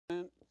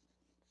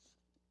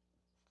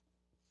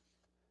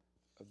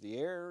of the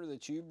air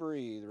that you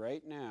breathe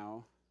right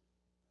now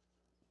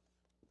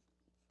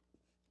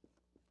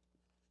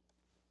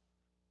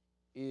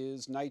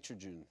is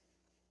nitrogen.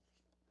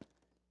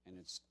 And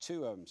it's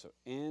 2 of them. So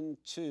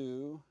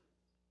N2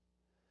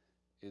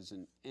 is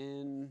an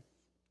N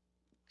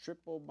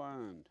triple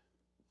bond.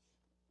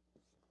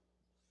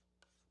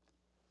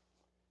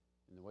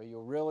 And the way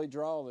you'll really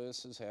draw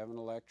this is having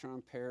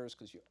electron pairs,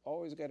 because you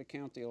always got to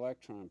count the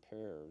electron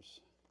pairs.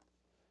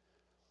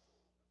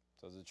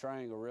 So the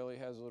triangle really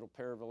has a little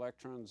pair of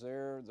electrons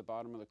there. The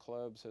bottom of the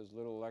clubs has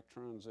little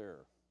electrons there.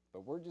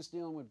 But we're just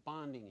dealing with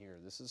bonding here.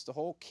 This is the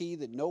whole key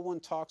that no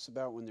one talks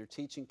about when they're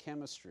teaching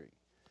chemistry.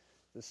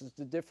 This is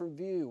the different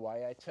view,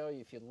 why I tell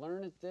you if you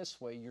learn it this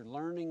way, you're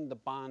learning the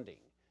bonding.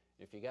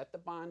 If you got the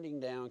bonding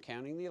down,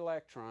 counting the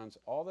electrons,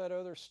 all that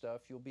other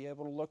stuff you'll be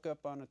able to look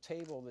up on a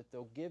table that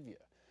they'll give you.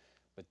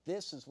 But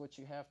this is what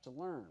you have to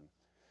learn.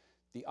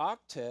 The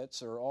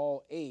octets are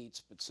all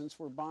 8s, but since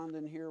we're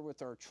bonding here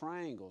with our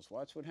triangles,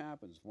 watch what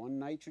happens. One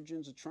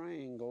nitrogen's a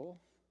triangle.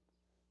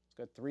 It's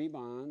got 3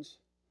 bonds.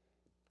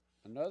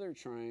 Another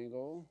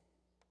triangle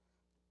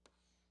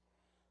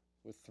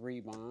with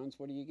 3 bonds.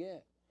 What do you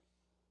get?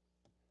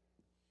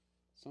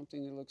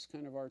 Something that looks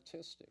kind of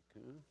artistic,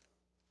 huh?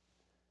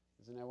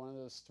 Isn't that one of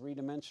those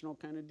 3-dimensional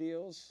kind of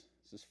deals?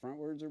 Is this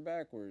frontwards or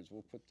backwards?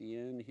 We'll put the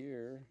N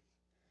here.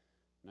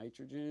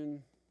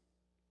 Nitrogen,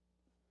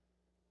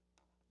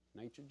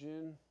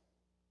 nitrogen,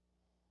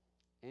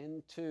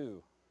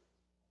 N2.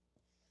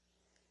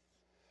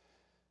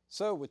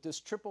 So with this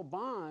triple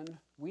bond,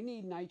 we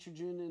need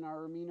nitrogen in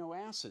our amino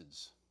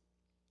acids.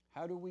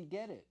 How do we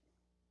get it?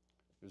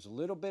 There's a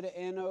little bit of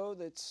NO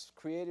that's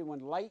created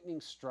when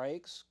lightning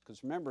strikes,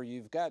 because remember,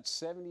 you've got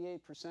 78%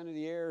 of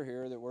the air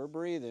here that we're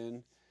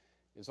breathing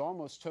is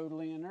almost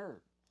totally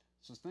inert.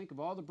 So think of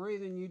all the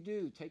breathing you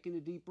do, taking a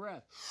deep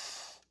breath.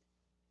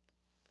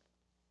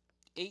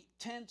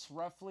 8/10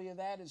 roughly of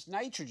that is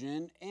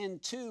nitrogen,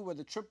 N2 with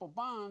a triple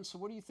bond. So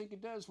what do you think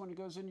it does when it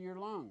goes into your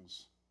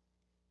lungs?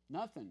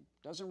 Nothing.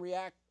 Doesn't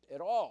react at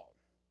all.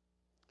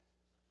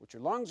 What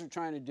your lungs are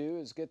trying to do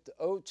is get the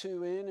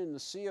O2 in and the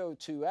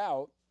CO2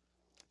 out.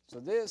 So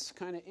this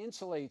kind of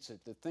insulates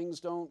it, that things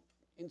don't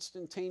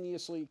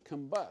instantaneously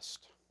combust.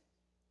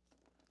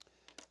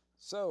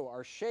 So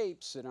our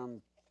shapes that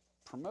I'm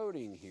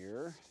promoting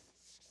here,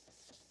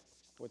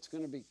 what's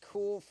going to be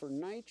cool for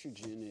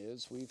nitrogen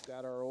is we've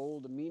got our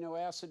old amino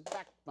acid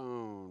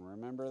backbone.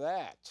 Remember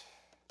that.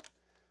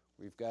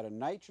 We've got a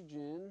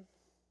nitrogen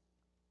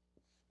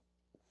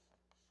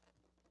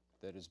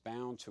that is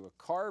bound to a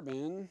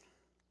carbon.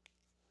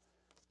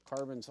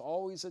 Carbon's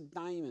always a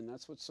diamond.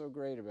 That's what's so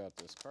great about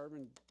this.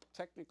 Carbon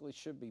technically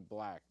should be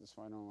black. That's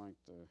why I don't like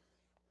the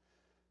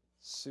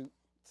suit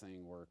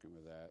thing working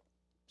with that.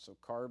 So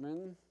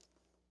carbon,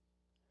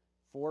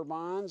 4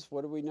 bonds.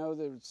 What do we know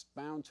that it's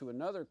bound to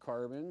another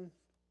carbon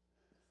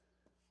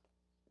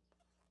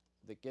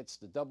that gets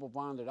the double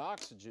bonded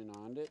oxygen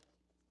on it?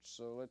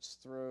 So let's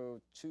throw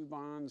 2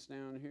 bonds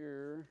down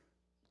here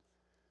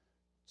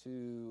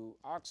to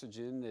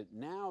oxygen that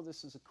now,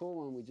 this is a cool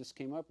one we just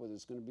came up with.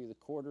 It's going to be the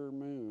quarter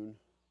moon.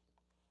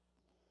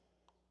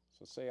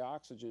 So say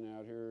oxygen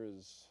out here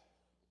is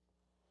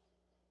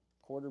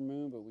quarter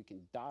moon, but we can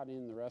dot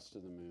in the rest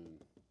of the moon.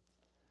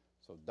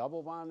 So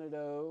double bonded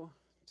O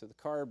to the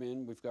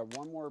carbon. We've got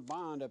one more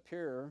bond up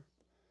here.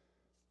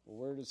 Well,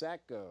 where does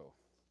that go?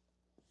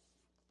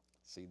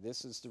 See,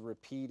 this is the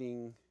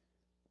repeating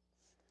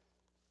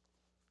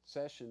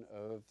session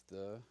of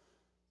the,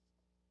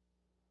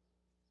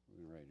 we're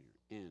going to write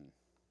here, N.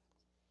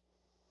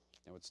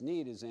 Now what's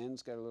neat is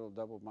N's got a little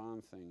double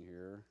bond thing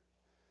here.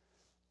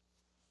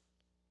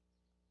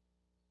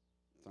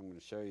 So I'm going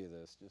to show you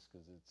this just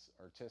because it's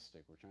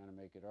artistic. We're trying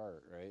to make it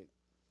art, right?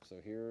 So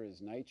here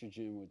is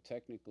nitrogen would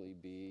technically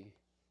be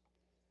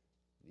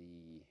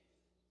the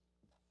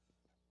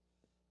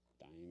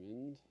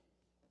diamond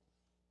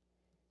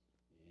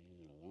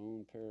and a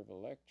lone pair of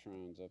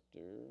electrons up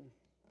there.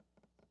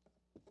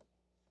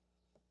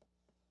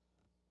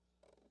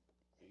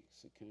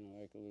 Makes it kind of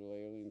like a little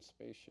alien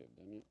spaceship,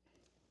 doesn't it?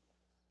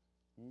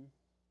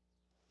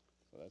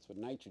 So that's what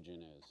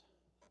nitrogen is.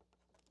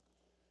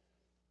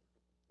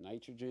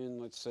 Nitrogen,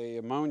 let's say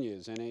ammonia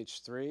is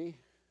NH3.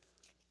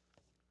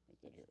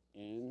 Write that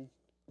here.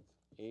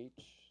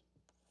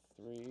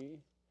 NH3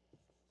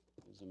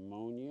 is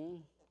ammonia.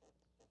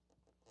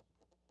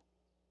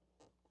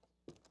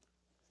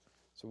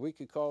 So we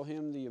could call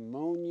him the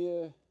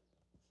ammonia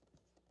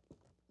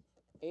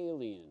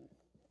alien.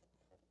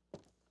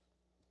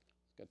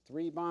 It's got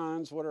 3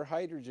 bonds. What are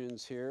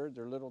hydrogens here?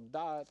 They're little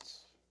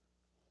dots.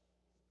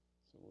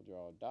 So we'll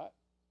draw a dot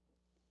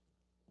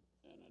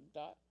and a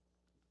dot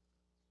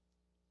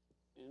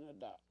and a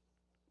dot.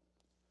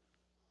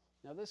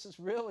 Now this is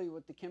really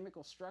what the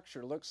chemical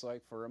structure looks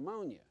like for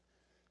ammonia.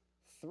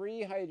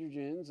 3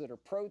 hydrogens that are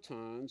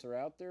protons are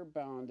out there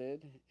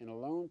bonded in a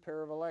lone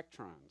pair of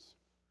electrons.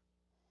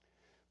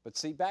 But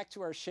see, back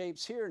to our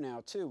shapes here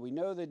now too. We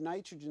know that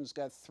nitrogen's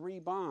got 3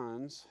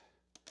 bonds.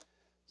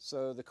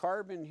 So the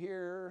carbon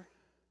here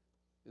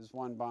is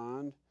one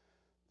bond.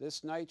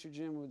 This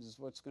nitrogen is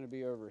what's going to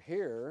be over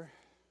here.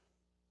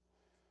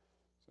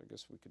 So I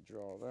guess we could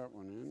draw that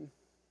one in.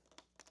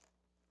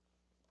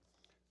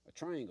 A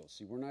triangle.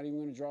 See, we're not even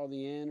going to draw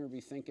the N or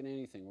be thinking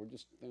anything. We're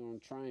just on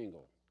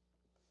triangle.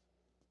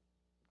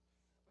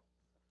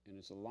 And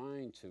it's a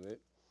line to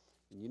it.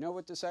 And you know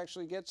what this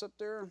actually gets up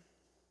there?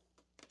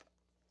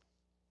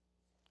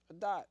 A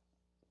dot.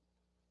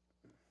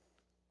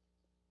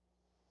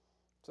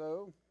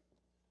 So,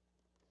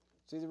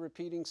 see the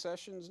repeating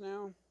sessions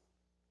now?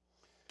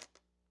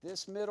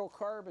 This middle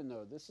carbon,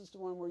 though, this is the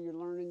one where you're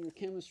learning your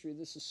chemistry.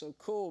 This is so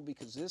cool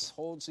because this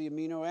holds the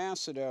amino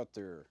acid out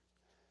there.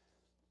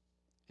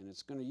 And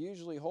it's going to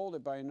usually hold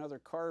it by another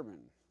carbon.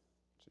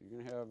 So you're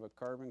going to have a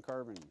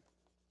carbon-carbon.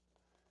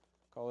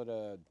 Call it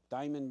a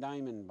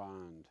diamond-diamond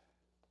bond.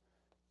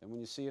 And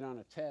when you see it on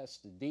a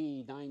test, the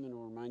D, diamond,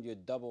 will remind you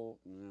of double.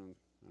 No,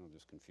 that'll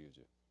just confuse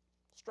you.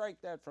 Strike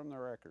that from the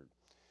record.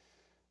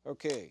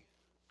 Okay.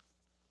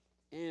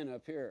 And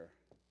up here.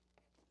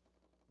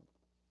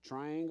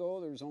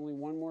 Triangle, there's only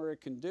one more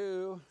it can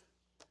do.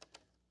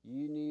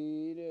 You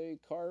need a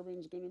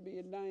carbon's going to be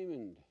a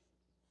diamond.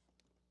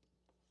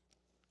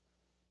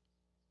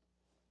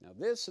 Now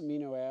this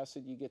amino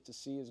acid you get to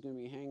see is going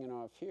to be hanging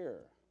off here.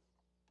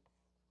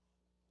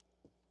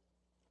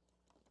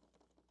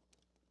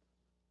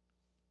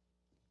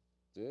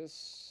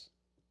 This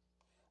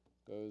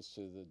goes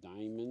to the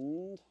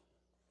diamond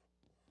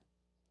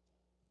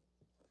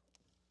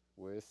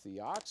with the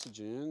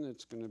oxygen.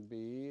 It's going to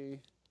be,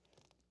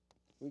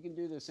 we can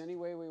do this any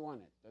way we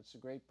want it. That's the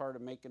great part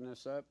of making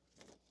this up.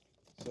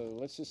 So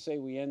let's just say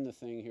we end the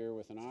thing here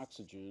with an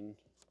oxygen.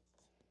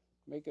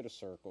 Make it a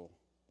circle.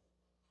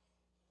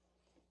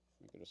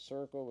 Make it a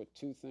circle with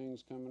two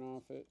things coming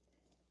off it.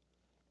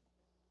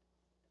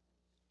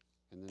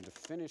 And then to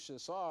finish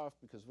this off,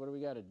 because what do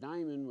we got? A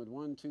diamond with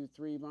 1, 2,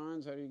 3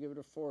 bonds. How do you give it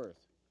a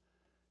fourth?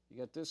 You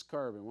got this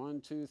carbon, 1,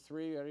 2,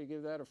 3. How do you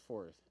give that a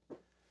fourth?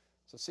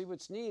 So see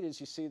what's neat is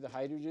you see the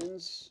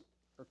hydrogens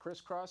are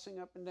crisscrossing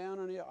up and down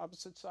on the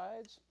opposite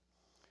sides.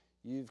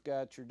 You've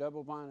got your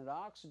double bonded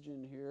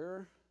oxygen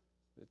here.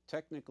 But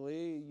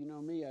technically, you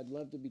know me, I'd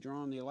love to be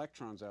drawing the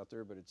electrons out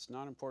there, but it's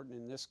not important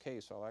in this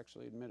case. I'll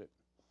actually admit it.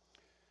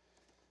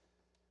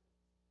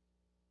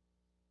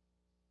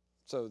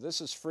 So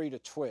this is free to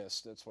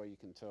twist. That's why you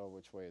can tell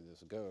which way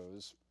this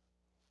goes.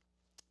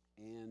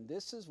 And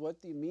this is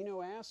what the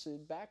amino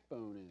acid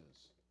backbone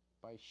is,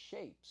 by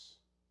shapes.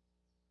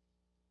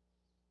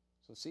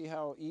 So see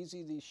how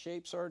easy these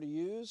shapes are to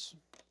use?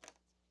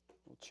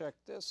 We'll check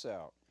this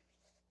out.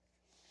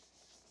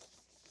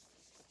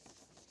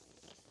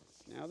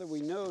 Now that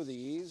we know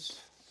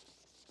these,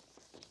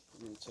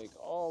 I'm going to take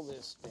all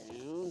this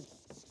down.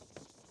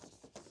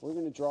 We're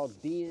going to draw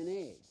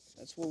DNA.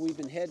 That's what we've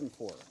been heading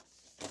for.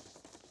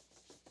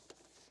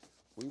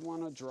 We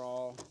want to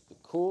draw the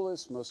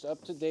coolest, most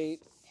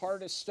up-to-date,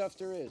 hardest stuff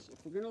there is.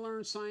 If we're going to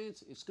learn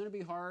science, it's going to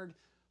be hard.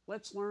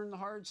 Let's learn the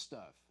hard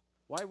stuff.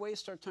 Why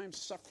waste our time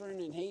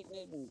suffering and hating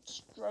it and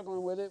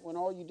struggling with it when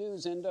all you do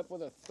is end up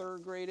with a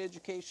third-grade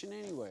education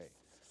anyway?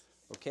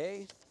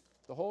 Okay?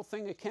 The whole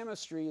thing of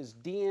chemistry is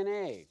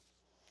DNA.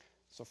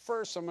 So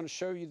first, I'm going to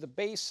show you the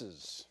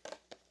bases.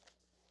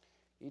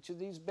 Each of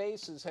these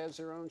bases has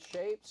their own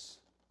shapes.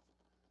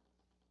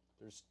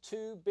 There's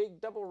 2 big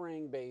double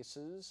ring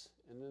bases,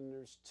 and then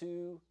there's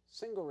 2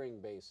 single ring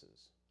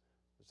bases.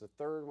 There's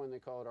a third one, they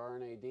call it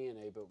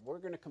RNA-DNA, but we're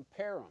going to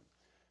compare them.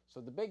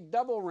 So the big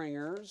double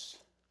ringers,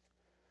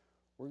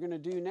 we're going to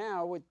do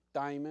now with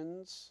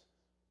diamonds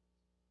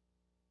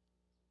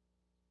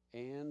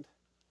and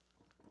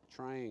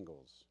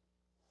triangles.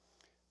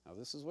 Now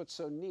this is what's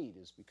so neat,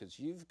 is because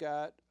you've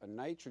got a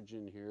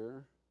nitrogen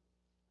here.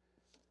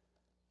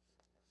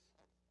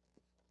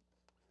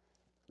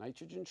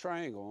 Nitrogen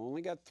triangle,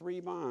 only got 3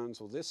 bonds.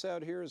 Well, this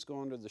out here is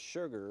going to the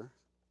sugar.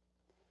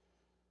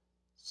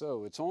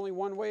 So it's only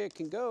one way it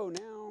can go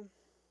now.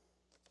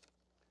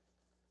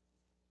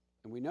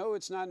 And we know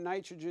it's not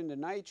nitrogen to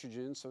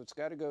nitrogen, so it's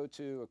got to go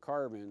to a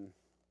carbon.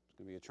 It's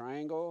going to be a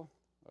triangle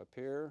up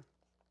here.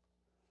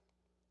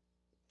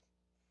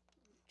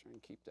 Try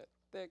and keep that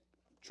thick.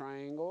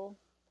 Triangle.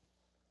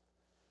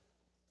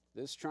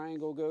 This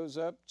triangle goes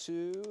up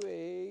to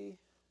a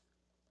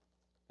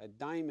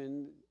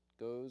diamond.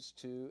 Goes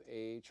to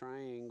a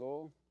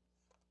triangle.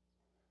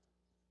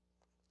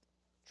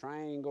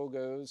 Triangle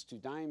goes to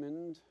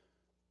diamond.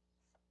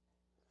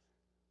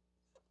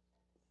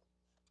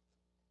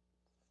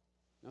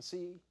 Now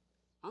see,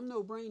 I'm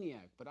no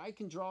brainiac, but I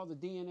can draw the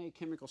DNA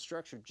chemical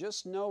structure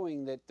just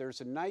knowing that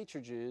there's a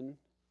nitrogen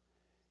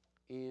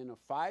in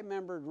a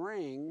 5-membered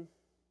ring,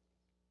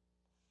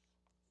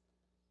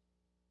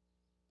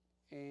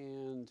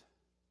 and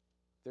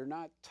they're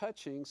not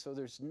touching, so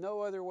there's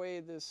no other way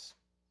this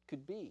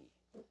could be.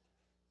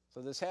 So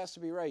this has to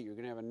be right. You're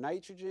going to have a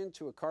nitrogen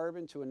to a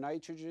carbon to a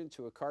nitrogen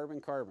to a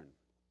carbon-carbon,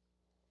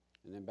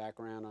 and then back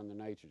around on the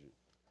nitrogen.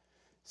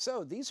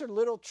 So these are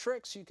little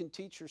tricks you can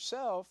teach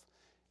yourself,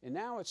 and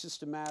now it's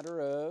just a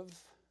matter of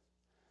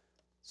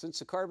Since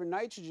the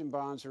carbon-nitrogen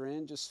bonds are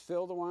in, just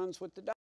fill the ones with the